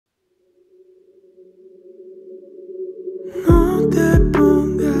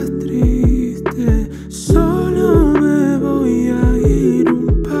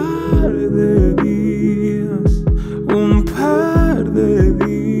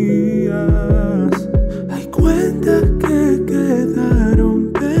días. Hay cuentas que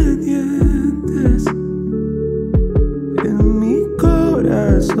quedaron pendientes en mi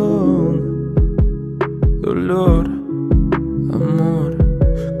corazón. Dolor, amor,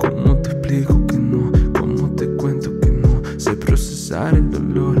 ¿cómo te explico que no? ¿Cómo te cuento que no? Sé procesar el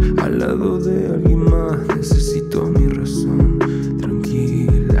dolor al lado de alguien más. Necesito mi razón.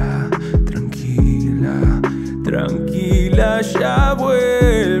 Tranquila, tranquila, tranquila, ya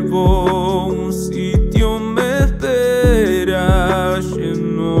vuelvo. Un sitio me espera,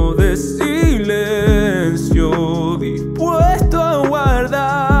 lleno de silencio, dispuesto a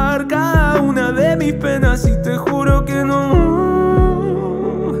guardar cada una de mis penas. Y te juro que no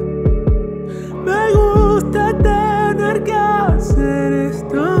me gusta tener que hacer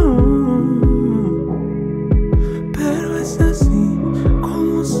esto, pero es así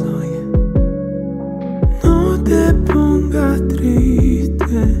como soy. No te pongas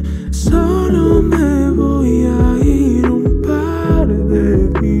triste, solo me voy a ir un par de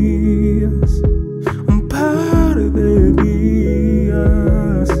días, un par de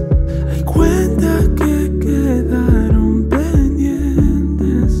días. Hay cuentas que quedaron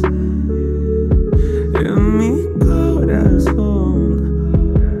pendientes en mi corazón.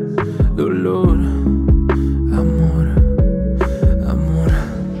 Dolor, amor, amor,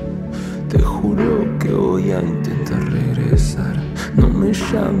 te juro que voy a intentar regresar. No me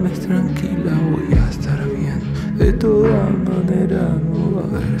llames, tranquila, voy a estar bien. De todas maneras no va a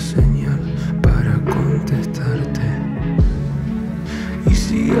haber señal para contestarte. Y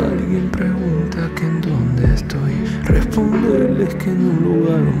si alguien pregunta que en dónde estoy, responderles que en un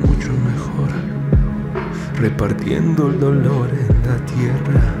lugar mucho mejor, repartiendo el dolor en la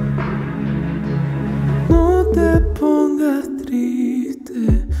tierra. No te pongas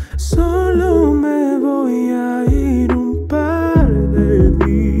triste, solo